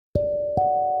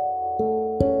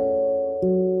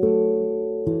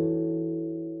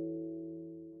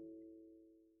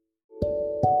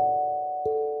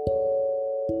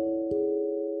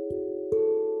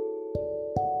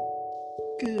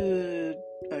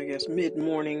I guess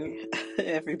mid-morning,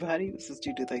 everybody. This is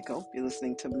Judith Aco. You're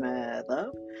listening to Mad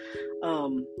Love.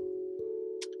 Um,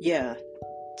 yeah,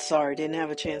 sorry, didn't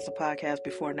have a chance to podcast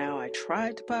before now. I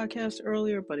tried to podcast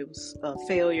earlier, but it was a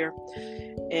failure.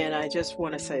 And I just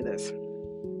want to say this.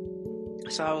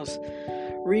 So I was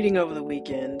reading over the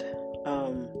weekend.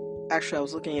 Actually, I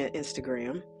was looking at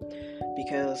Instagram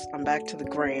because I'm back to the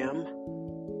gram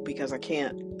because I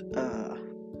can't,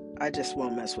 I just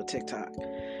won't mess with TikTok.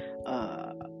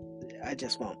 I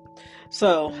just won't.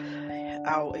 So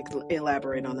I'll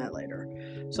elaborate on that later.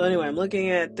 So anyway, I'm looking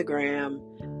at the gram.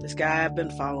 This guy I've been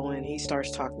following, he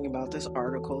starts talking about this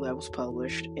article that was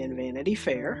published in Vanity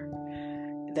Fair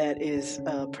that is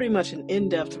pretty much an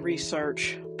in-depth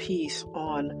research piece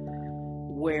on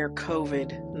where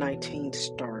COVID-19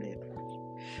 started.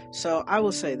 So I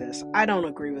will say this, I don't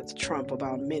agree with Trump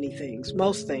about many things.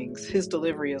 Most things. His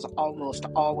delivery is almost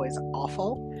always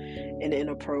awful and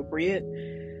inappropriate.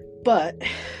 But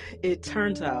it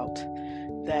turns out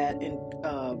that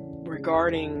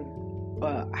regarding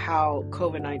how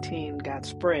COVID-19 got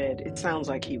spread, it sounds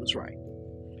like he was right.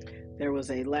 There was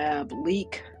a lab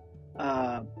leak.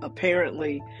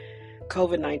 Apparently,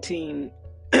 COVID-19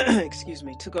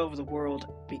 took over the world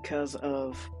because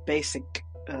of basic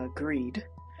greed,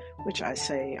 which I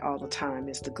say all the time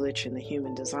is the glitch in the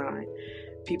human design.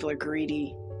 People are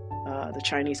greedy. The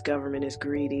Chinese government is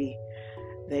greedy.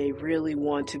 They really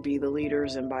want to be the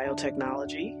leaders in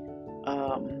biotechnology.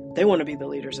 They want to be the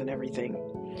leaders in everything,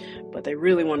 but they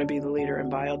really want to be the leader in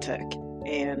biotech.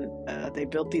 And they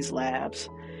built these labs,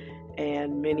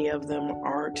 and many of them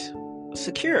aren't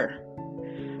secure.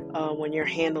 When you're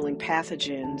handling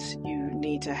pathogens, you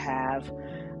need to have,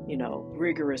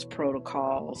 rigorous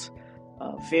protocols,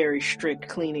 very strict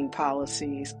cleaning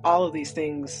policies, all of these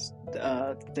things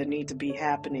that need to be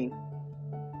happening.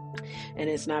 And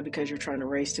it's not because you're trying to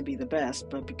race to be the best,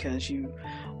 but because you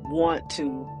want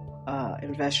to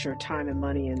invest your time and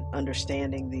money in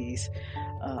understanding these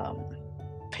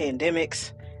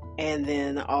pandemics, and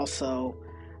then also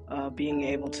being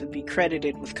able to be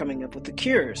credited with coming up with the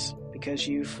cures because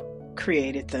you've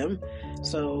created them.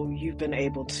 So you've been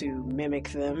able to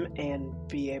mimic them and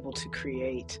be able to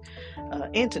create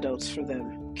antidotes for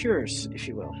them, cures, if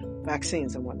you will,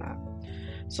 vaccines and whatnot.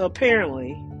 So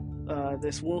apparently,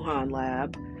 this Wuhan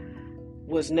lab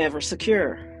was never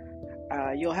secure.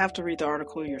 You'll have to read the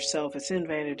article yourself. It's in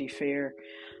Vanity Fair.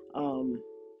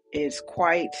 It's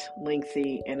quite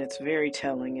lengthy and it's very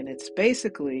telling. And it's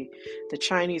basically the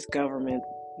Chinese government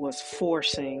was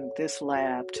forcing this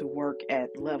lab to work at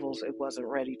levels it wasn't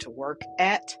ready to work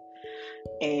at.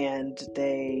 And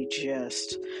they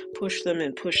just pushed them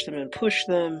and pushed them and pushed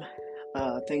them.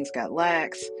 Things got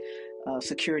lax.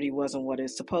 Security wasn't what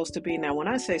it's supposed to be. Now, when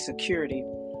I say security,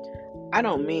 I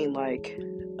don't mean like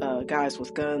guys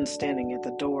with guns standing at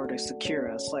the door to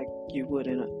secure us, like you would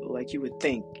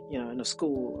think, in a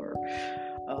school or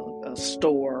a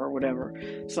store or whatever,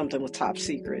 something with top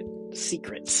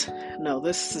secrets. No,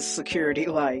 this is security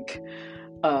like,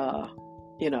 the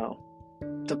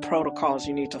protocols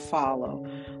you need to follow.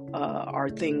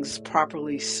 Are things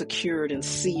properly secured and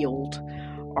sealed?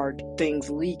 Are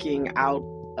things leaking out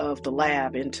of the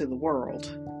lab into the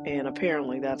world? And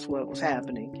apparently that's what was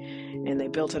happening. And they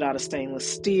built it out of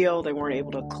stainless steel. They weren't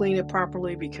able to clean it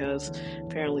properly because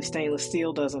apparently stainless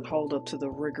steel doesn't hold up to the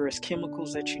rigorous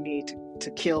chemicals that you need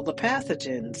to kill the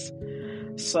pathogens.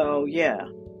 So yeah,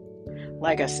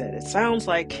 like I said, it sounds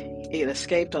like it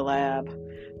escaped a lab,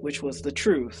 which was the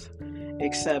truth.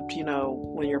 Except,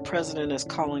 when your president is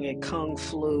calling it Kung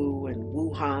Flu and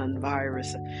Wuhan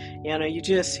virus,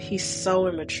 he's so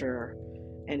immature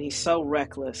and he's so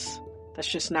reckless. That's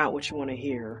just not what you want to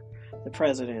hear the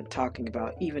president talking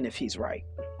about, even if he's right.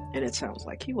 And it sounds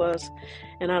like he was.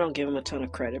 And I don't give him a ton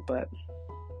of credit, but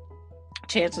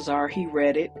chances are he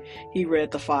read it. He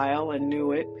read the file and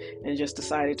knew it and just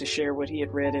decided to share what he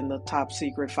had read in the top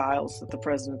secret files that the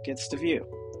president gets to view.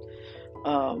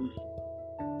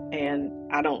 And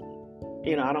I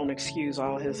don't excuse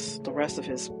the rest of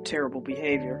his terrible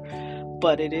behavior,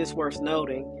 but it is worth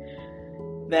noting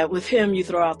that with him, you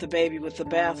throw out the baby with the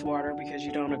bathwater because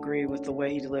you don't agree with the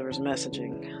way he delivers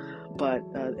messaging. But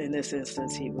in this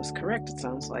instance, he was correct. It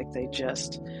sounds like the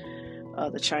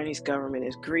Chinese government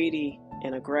is greedy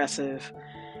and aggressive,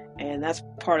 and that's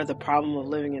part of the problem of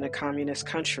living in a communist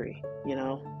country.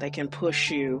 They can push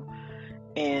you,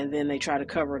 and then they try to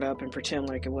cover it up and pretend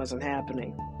like it wasn't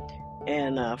happening.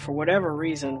 And for whatever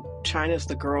reason, China's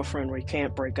the girlfriend we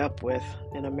can't break up with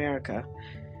in America.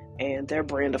 And their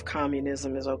brand of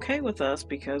communism is okay with us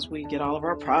because we get all of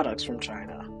our products from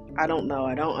China. I don't know.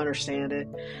 I don't understand it.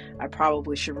 I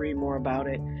probably should read more about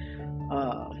it.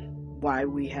 Why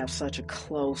we have such a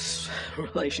close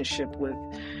relationship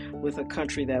with a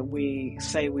country that we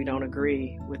say we don't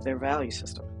agree with their value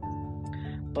system.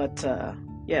 But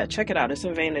yeah, check it out. It's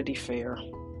in Vanity Fair.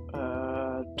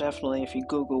 Definitely, if you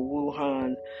Google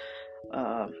Wuhan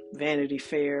Vanity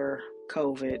Fair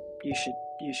COVID,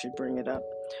 you should bring it up.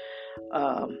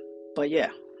 But yeah,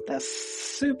 that's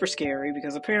super scary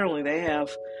because apparently they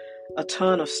have a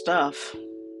ton of stuff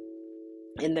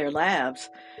in their labs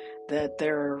that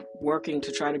they're working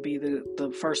to try to be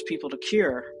the first people to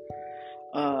cure.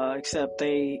 Except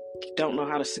they don't know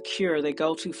how to secure. They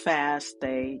go too fast.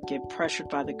 They get pressured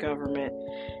by the government,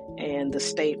 and the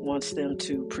state wants them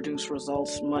to produce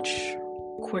results much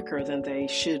quicker than they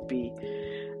should be,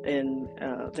 and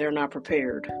they're not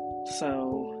prepared.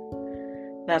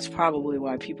 So that's probably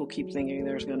why people keep thinking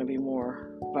there's going to be more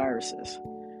viruses.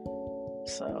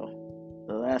 So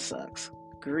that sucks.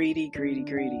 Greedy, greedy,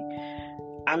 greedy.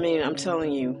 I mean, I'm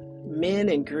telling you, men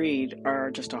and greed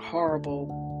are just a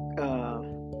horrible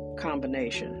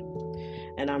combination.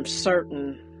 And I'm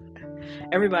certain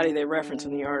everybody they reference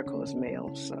in the article is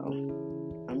male, so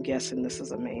I'm guessing this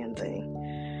is a man thing.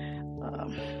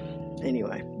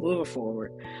 Anyway, moving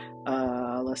forward.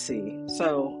 Let's see.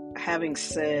 So, having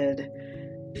said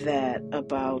that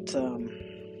about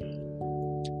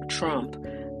Trump,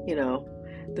 you know,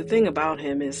 the thing about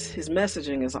him is his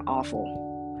messaging is awful,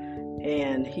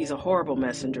 and he's a horrible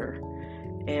messenger.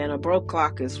 And a broke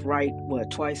clock is right,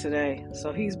 twice a day?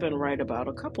 So he's been right about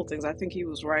a couple things. I think he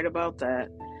was right about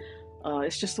that.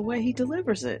 It's just the way he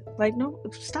delivers it. Like, no,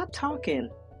 stop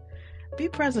talking. Be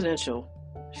presidential.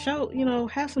 Show,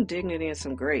 have some dignity and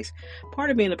some grace. Part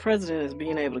of being the president is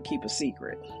being able to keep a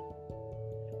secret.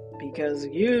 Because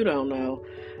you don't know.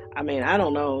 I mean, I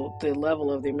don't know the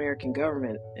level of the American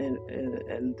government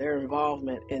and their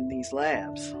involvement in these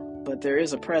labs. But there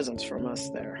is a presence from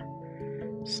us there.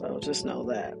 So just know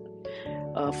that.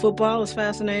 Football is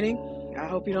fascinating. I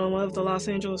hope you don't love the Los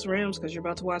Angeles Rams because you're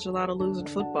about to watch a lot of losing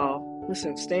football.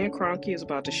 Listen, Stan Kroenke is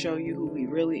about to show you who he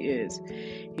really is.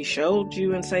 He showed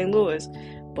you in St. Louis,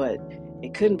 but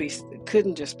it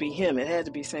couldn't just be him. It had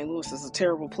to be St. Louis. It's a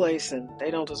terrible place, and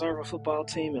they don't deserve a football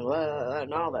team and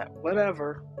all that.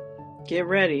 Whatever. Get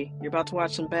ready. You're about to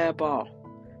watch some bad ball.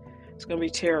 It's going to be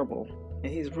terrible.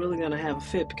 And he's really going to have a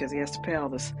fit because he has to pay all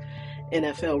this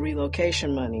NFL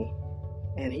relocation money,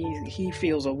 and he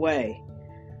feels away.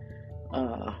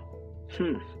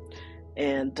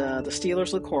 And the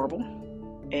Steelers look horrible,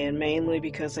 and mainly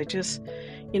because they just,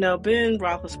 Ben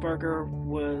Roethlisberger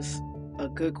was a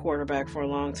good quarterback for a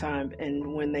long time,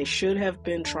 and when they should have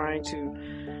been trying to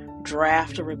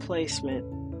draft a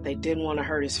replacement, they didn't want to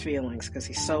hurt his feelings because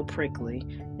he's so prickly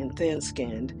and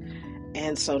thin-skinned,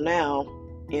 and so now,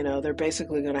 they're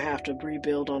basically going to have to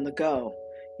rebuild on the go.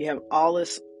 You have all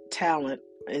this talent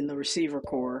in the receiver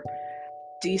core,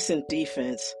 decent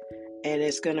defense, and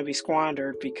it's going to be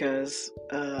squandered because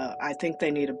I think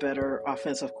they need a better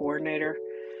offensive coordinator.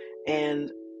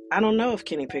 And I don't know if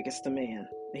Kenny Pickett's the man.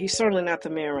 He's certainly not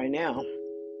the man right now.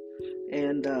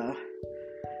 And,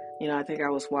 I think I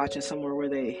was watching somewhere where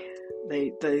they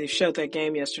showed that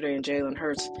game yesterday, and Jalen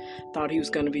Hurts thought he was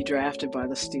going to be drafted by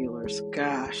the Steelers.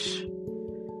 Gosh,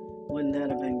 wouldn't that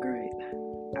have been great?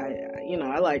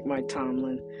 I like Mike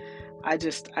Tomlin. I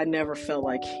never felt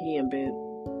like he and Ben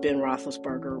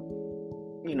Roethlisberger,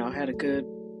 had a good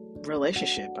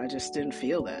relationship. I just didn't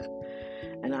feel that.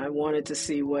 And I wanted to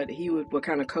see what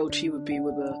kind of coach he would be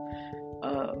with a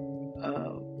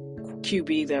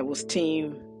QB that was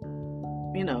team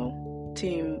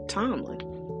Tomlin.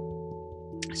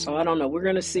 So I don't know. We're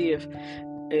going to see if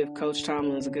Coach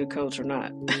Tomlin is a good coach or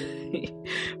not.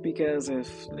 Because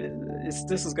this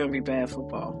is going to be bad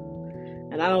football.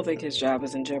 And I don't think his job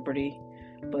is in jeopardy.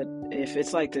 But if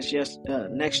it's like this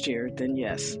next year, then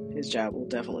yes, his job will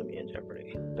definitely be in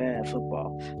jeopardy. Bad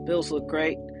football. Bills look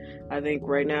great. I think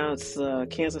right now it's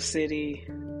Kansas City,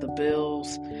 the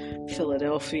Bills,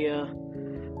 Philadelphia.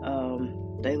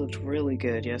 They looked really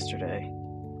good yesterday.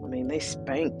 I mean, they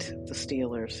spanked the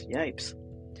Steelers. Yipes.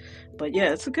 But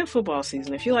yeah, it's a good football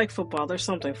season. If you like football, there's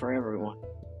something for everyone.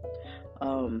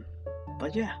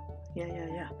 But yeah.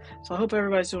 So I hope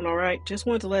everybody's doing all right. Just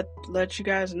wanted to let you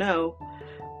guys know.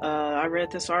 I read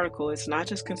this article. It's not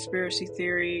just conspiracy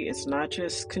theory. It's not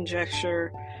just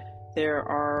conjecture. There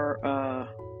are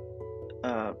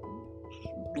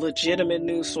legitimate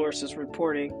news sources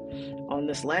reporting on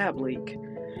this lab leak.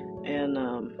 And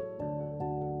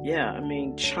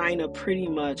China pretty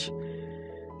much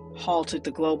halted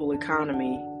the global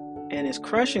economy and is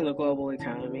crushing the global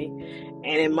economy.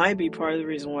 And it might be part of the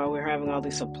reason why we're having all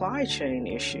these supply chain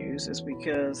issues is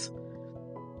because,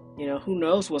 who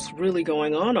knows what's really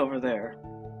going on over there.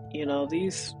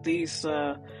 These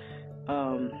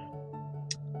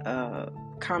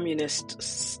communist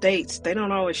states, they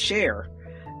don't always share.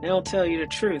 They don't tell you the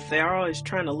truth. They're always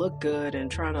trying to look good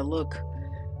and trying to look,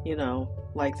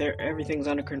 like everything's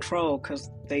under control because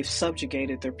they've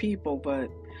subjugated their people. But,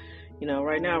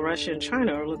 right now Russia and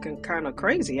China are looking kind of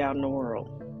crazy out in the world.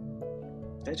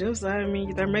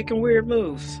 They're making weird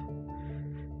moves.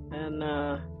 And,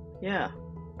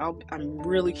 I'm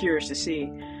really curious to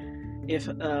see if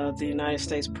the United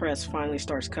States press finally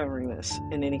starts covering this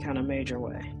in any kind of major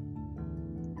way.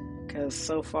 Because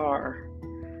so far,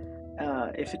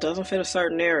 if it doesn't fit a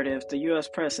certain narrative, the U.S.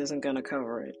 press isn't going to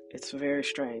cover it. It's very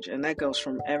strange. And that goes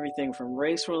from everything from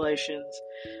race relations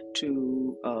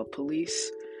to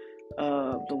police,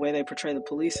 the way they portray the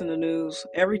police in the news.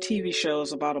 Every TV show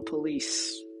is about a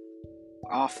police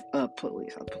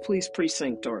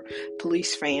precinct or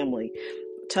police family.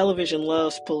 Television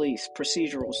loves police.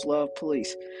 Procedurals love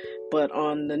police. But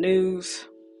on the news,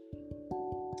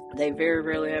 they very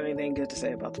rarely have anything good to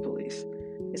say about the police.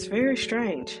 It's very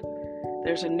strange.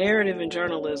 There's a narrative in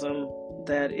journalism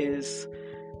that is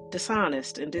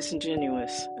dishonest and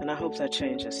disingenuous, and I hope that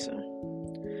changes soon.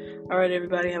 All right,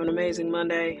 everybody, have an amazing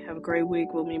Monday. Have a great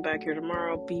week. We'll meet back here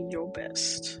tomorrow. Be your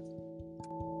best.